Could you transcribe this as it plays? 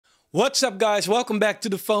What's up, guys? Welcome back to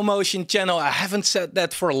the Fomotion channel. I haven't said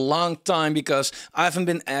that for a long time because I haven't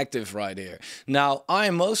been active right here. Now, I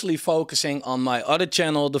am mostly focusing on my other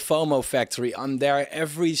channel, the FOMO Factory. I'm there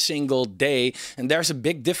every single day, and there's a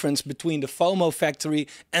big difference between the FOMO Factory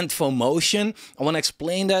and Fomotion. I want to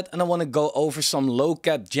explain that, and I want to go over some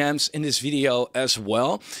low-cap gems in this video as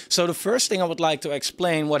well. So the first thing I would like to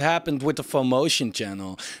explain what happened with the Fomotion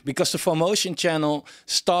channel, because the Fomotion channel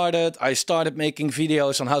I started making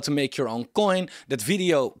videos on how to make your own coin. That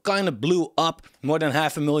video kind of blew up, more than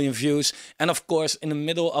 500,000 views. And of course, in the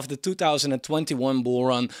middle of the 2021 bull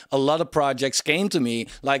run, a lot of projects came to me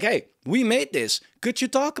like, hey, we made this. Could you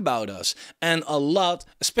talk about us? And a lot,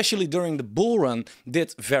 especially during the bull run,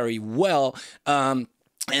 did very well. And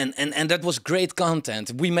that was great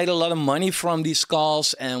content. We made a lot of money from these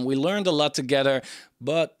calls and we learned a lot together.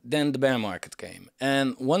 But then the bear market came.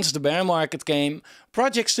 And once the bear market came,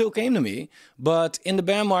 projects still came to me. But in the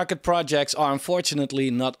bear market, projects are unfortunately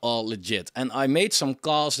not all legit. And I made some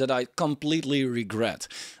calls that I completely regret.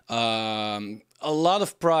 A lot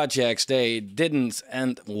of projects, they didn't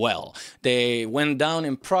end well. They went down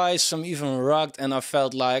in price, some even rocked, and I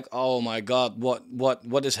felt like, oh my God,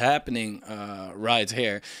 what is happening right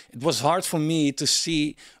here? It was hard for me to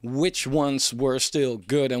see which ones were still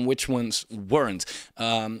good and which ones weren't.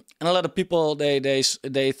 And a lot of people,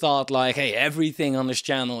 they thought like, hey, everything on this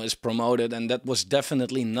channel is promoted, and that was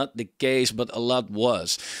definitely not the case, but a lot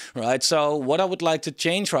was, right? So what I would like to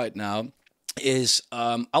change right now is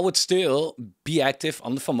I would still be active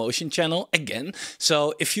on the Fomotion channel again.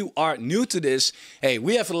 So if you are new to this, hey,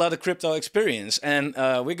 we have a lot of crypto experience and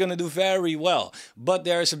we're gonna do very well. But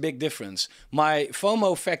there's a big difference. My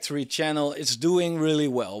FOMO Factory channel is doing really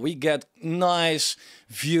well. We get nice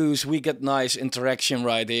views, we get nice interaction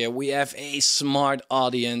right here. We have a smart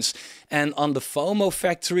audience. And on the FOMO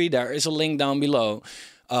Factory, there is a link down below.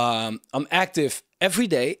 I'm active every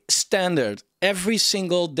day, standard. Every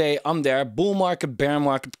single day I'm there, bull market, bear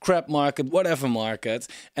market, crap market, whatever market.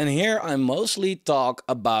 And here I mostly talk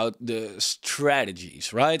about the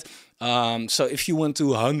strategies, right? So if you want to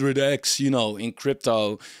 100x, you know, in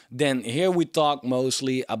crypto, then here we talk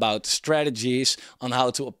mostly about strategies on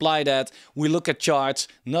how to apply that. We look at charts,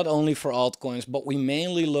 not only for altcoins, but we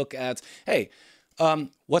mainly look at, hey,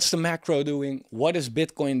 what's the macro doing? What is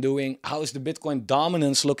Bitcoin doing? How is the Bitcoin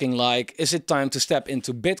dominance looking like? Is it time to step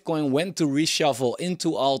into Bitcoin? When to reshuffle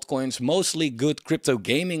into altcoins? Mostly good crypto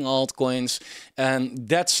gaming altcoins. And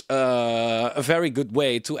that's a very good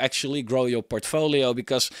way to actually grow your portfolio,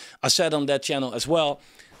 because I said on that channel as well,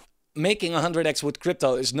 making 100x with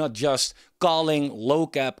crypto is not just calling low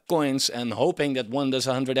cap coins and hoping that one does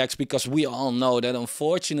 100x, because we all know that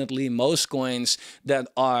unfortunately most coins that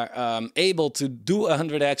are able to do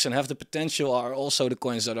 100x and have the potential are also the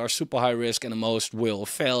coins that are super high risk, and the most will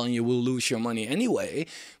fail and you will lose your money anyway.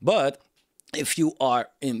 But if you are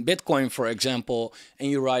in Bitcoin, for example,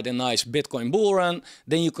 and you ride a nice Bitcoin bull run,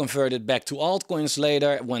 then you convert it back to altcoins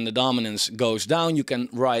later. When the dominance goes down, you can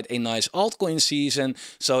ride a nice altcoin season.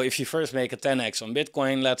 So if you first make a 10x on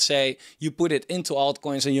Bitcoin, let's say, you put it into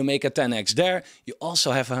altcoins and you make a 10x there, you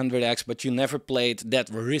also have 100x, but you never played that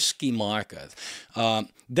risky market.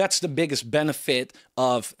 That's the biggest benefit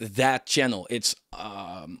of that channel. It's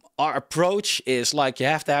our approach is like, you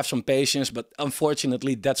have to have some patience, but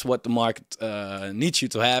unfortunately that's what the market needs you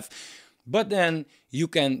to have. But then you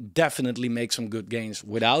can definitely make some good gains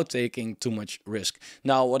without taking too much risk.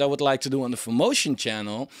 Now, what I would like to do on the Fomotion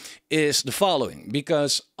channel is the following,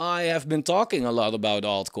 because I have been talking a lot about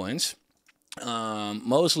altcoins.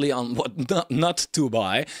 Mostly on what not to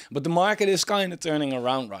buy, but the market is kind of turning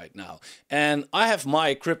around right now. And I have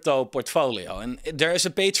my crypto portfolio, and there is a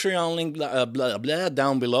Patreon link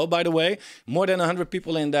down below, by the way. More than 100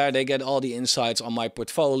 people in there. They get all the insights on my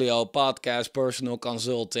portfolio, podcast, personal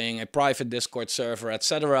consulting, a private Discord server,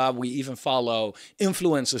 etc. We even follow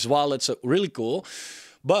influencers wallets, so really cool.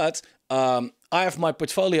 But I have my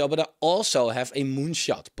portfolio, but I also have a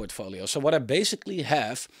moonshot portfolio. So what I basically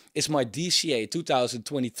have is my DCA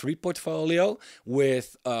 2023 portfolio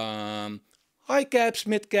with high caps,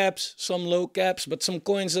 mid caps, some low caps, but some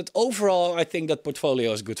coins that overall I think that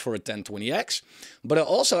portfolio is good for a 10-20x. But I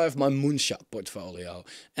also have my moonshot portfolio.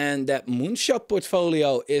 And that moonshot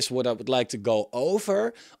portfolio is what I would like to go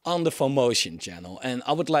over on the Fomotion channel. And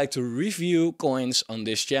I would like to review coins on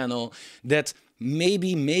this channel that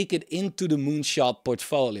maybe make it into the Moonshot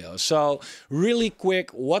portfolio. So really quick,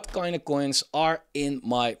 what kind of coins are in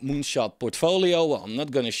my Moonshot portfolio? Well, I'm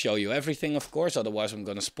not going to show you everything, of course, otherwise I'm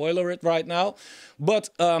going to spoiler it right now. But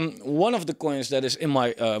one of the coins that is in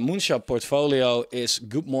my Moonshot portfolio is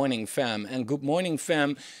Good Morning Fam. And Good Morning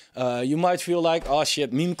Fam, you might feel like, oh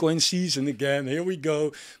shit, meme coin season again, here we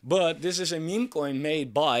go. But this is a meme coin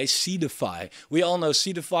made by Seedify. We all know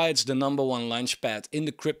Seedify, it's the #1 launchpad in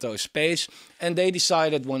the crypto space. And they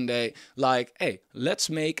decided one day, like, hey, let's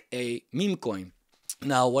make a meme coin.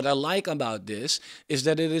 Now, what I like about this is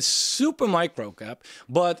that it is super microcap,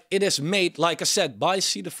 but it is made, like I said, by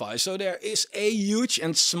Seedify. So there is a huge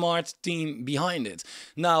and smart team behind it.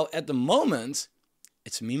 Now, at the moment,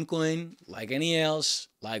 it's a meme coin like any else,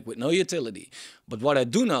 like with no utility. But what I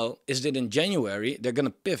do know is that in January, they're going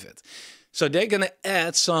to pivot. So they're going to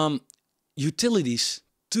add some utilities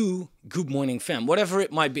to Good Morning Fam, whatever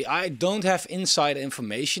it might be. I don't have inside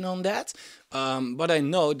information on that, but I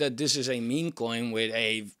know that this is a meme coin with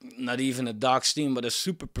not even a docs team, but a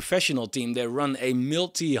super professional team. They run a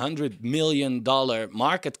multi-$100 million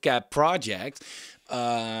market cap project,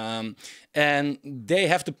 and they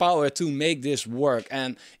have the power to make this work.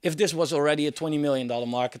 And if this was already a $20 million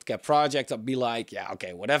market cap project, I'd be like, yeah,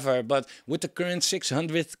 okay, whatever. But with the current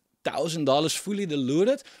 $600,000 fully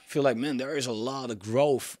diluted, I feel like, man, there is a lot of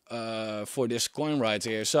growth for this coin right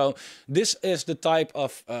here. So this is the type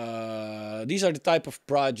of these are the type of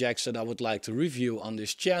projects that I would like to review on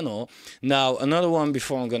this channel. Now, another one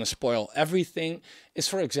before I'm going to spoil everything is,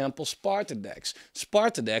 for example, Spartadex.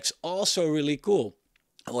 Spartadex, also really cool.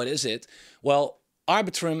 What is it? Well,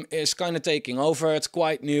 Arbitrum is kind of taking over. It's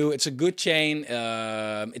quite new. It's a good chain.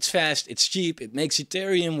 It's fast. It's cheap. It makes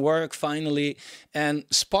Ethereum work finally. And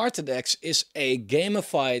Spartadex is a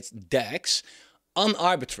gamified DEX on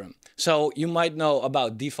Arbitrum. So you might know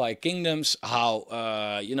about DeFi Kingdoms,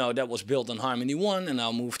 how, you know, that was built on Harmony 1 and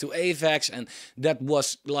now moved to AVAX. And that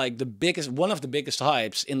was like the biggest, one of the biggest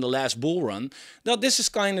hypes in the last bull run. Now this is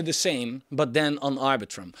kind of the same, but then on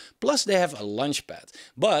Arbitrum. Plus they have a launchpad,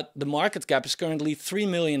 but the market cap is currently $3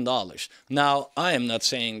 million. Now I am not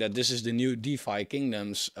saying that this is the new DeFi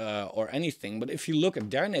Kingdoms or anything, but if you look at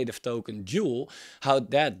their native token, Jewel, how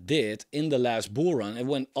that did in the last bull run, it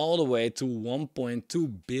went all the way to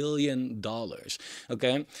 $1.2 billion.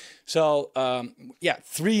 Okay, so yeah,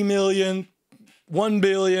 3 million, 1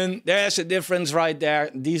 billion, there's a difference right there.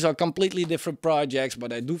 These are completely different projects,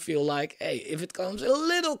 but I do feel like, hey, if it comes a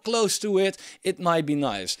little close to it, it might be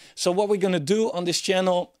nice. So what we're gonna do on this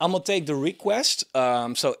channel, I'm gonna take the request.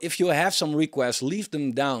 So if you have some requests, leave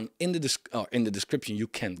them down in the description. You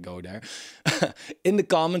can't go there. In the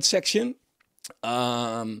comment section.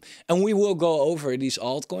 And we will go over these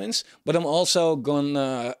altcoins, but I'm also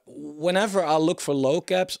gonna, whenever I look for low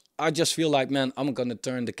caps, I just feel like, man, I'm gonna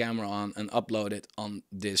turn the camera on and upload it on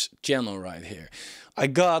this channel right here. I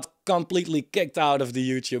got completely kicked out of the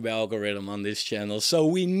YouTube algorithm on this channel, so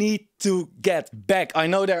we need to get back. I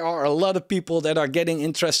know there are a lot of people that are getting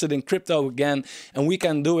interested in crypto again, and we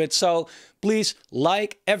can do it. So please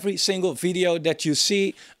like every single video that you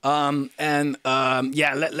see,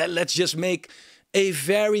 yeah, let's just make a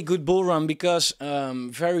very good bull run, because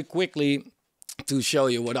very quickly, to show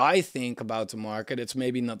you what I think about the market, it's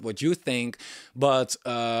maybe not what you think, but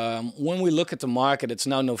when we look at the market, it's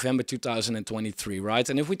now November 2023, right?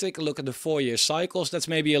 And if we take a look at the 4-year cycles, that's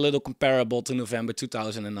maybe a little comparable to November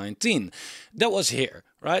 2019. That was here,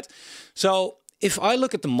 right? So if I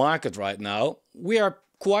look at the market right now, we are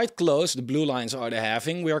quite close. The blue lines are the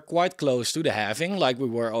halving. We are quite close to the halving, like we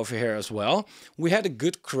were over here as well. We had a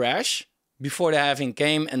good crash before the halving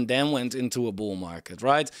came and then went into a bull market,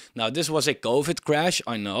 right? Now, this was a COVID crash,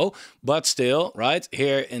 I know, but still, right,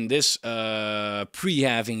 here in this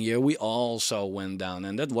pre-halving year, we also went down,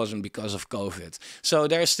 and that wasn't because of COVID. So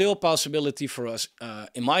there's still a possibility for us,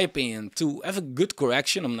 in my opinion, to have a good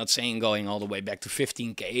correction. I'm not saying going all the way back to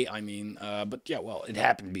 15K, I mean, but yeah, well, it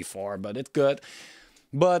happened before, but it could.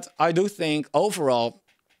 But I do think overall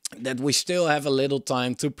that we still have a little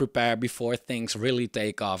time to prepare before things really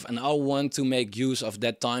take off. And I want to make use of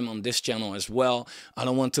that time on this channel as well. I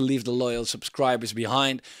don't want to leave the loyal subscribers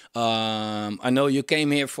behind. I know you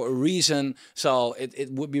came here for a reason, so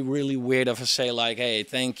it would be really weird if I say like, hey,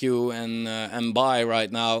 thank you and bye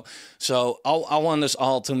right now. So I want us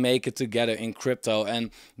all to make it together in crypto.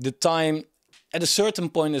 And the time at a certain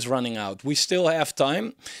point is running out. We still have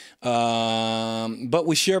time, but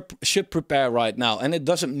we should prepare right now. And it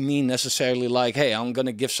doesn't mean necessarily like, hey, I'm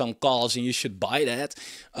gonna give some calls and you should buy that.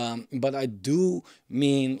 But I do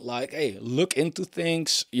mean like, hey, look into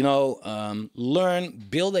things, you know, learn,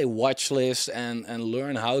 build a watch list, and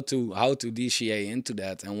learn how to DCA into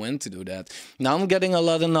that and when to do that. Now I'm getting a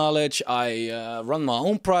lot of knowledge. I run my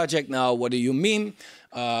own project now. What do you mean?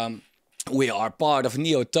 We are part of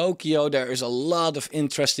Neo Tokyo. There is a lot of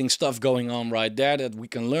interesting stuff going on right there that we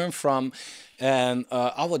can learn from. And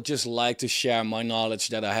I would just like to share my knowledge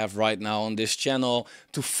that I have right now on this channel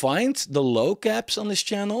to find the low caps on this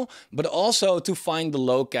channel, but also to find the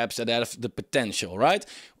low caps that have the potential, right?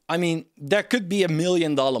 I mean, there could be $1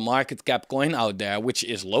 million market cap coin out there, which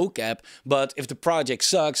is low cap. But if the project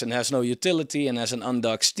sucks and has no utility and has an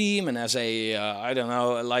undocked Steam and has a, I don't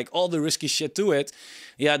know, like all the risky shit to it,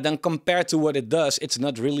 yeah, then compared to what it does, it's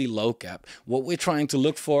not really low cap. What we're trying to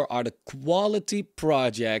look for are the quality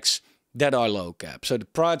projects that are low cap. So the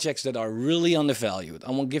projects that are really undervalued.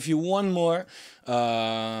 I'm gonna give you one more.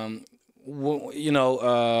 You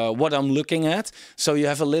know, what I'm looking at, so you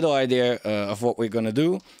have a little idea of what we're gonna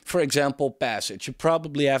do. For example, Passage. You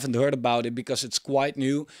probably haven't heard about it because it's quite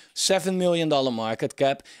new. $7 million market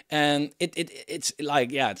cap, and it's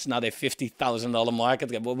like, yeah, it's not a $50,000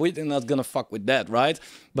 market cap, but we're not gonna fuck with that, right?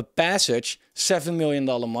 But Passage, $7 million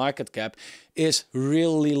market cap, is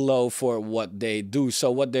really low for what they do.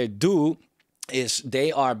 So what they do is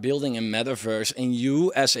they are building a metaverse, and you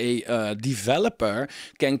as a developer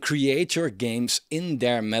can create your games in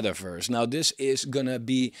their metaverse. Now this is gonna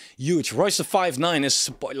be huge. Royce the 5'9" is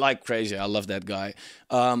like crazy. I love that guy.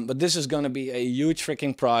 But this is gonna be a huge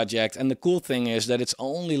freaking project, and the cool thing is that it's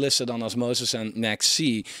only listed on Osmosis and Max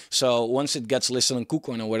C. So once it gets listed on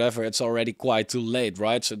KUCOIN or whatever, it's already quite too late,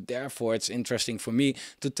 right? So therefore it's interesting for me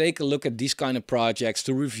to take a look at these kind of projects,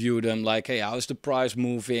 to review them, like, hey, how's the price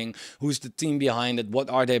moving? Who's the team behind it? What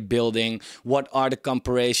are they building? What are the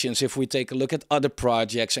comparisons if we take a look at other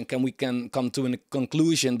projects, and we can come to a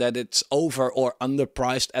conclusion that it's over or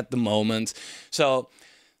underpriced at the moment. So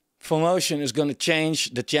Fomotion is going to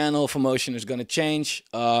change. The channel Fomotion is going to change.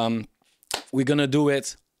 We're going to do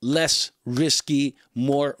it less risky,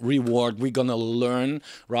 more reward. We're going to learn,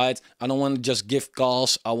 right? I don't want to just give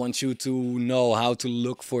calls. I want you to know how to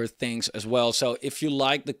look for things as well. So if you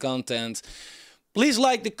like the content, please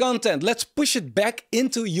like the content. Let's push it back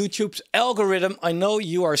into YouTube's algorithm. I know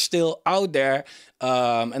you are still out there.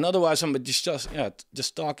 And otherwise, I'm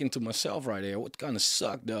just talking to myself right here. What kind of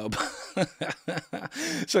suck, though?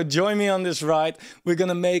 So join me on this ride. We're going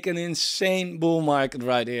to make an insane bull market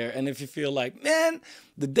right here. And if you feel like, man,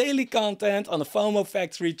 the daily content on the FOMO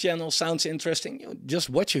Factory channel sounds interesting, just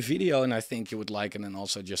watch a video and I think you would like it, and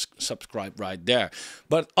also just subscribe right there.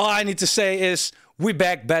 But all I need to say is we're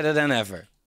back better than ever.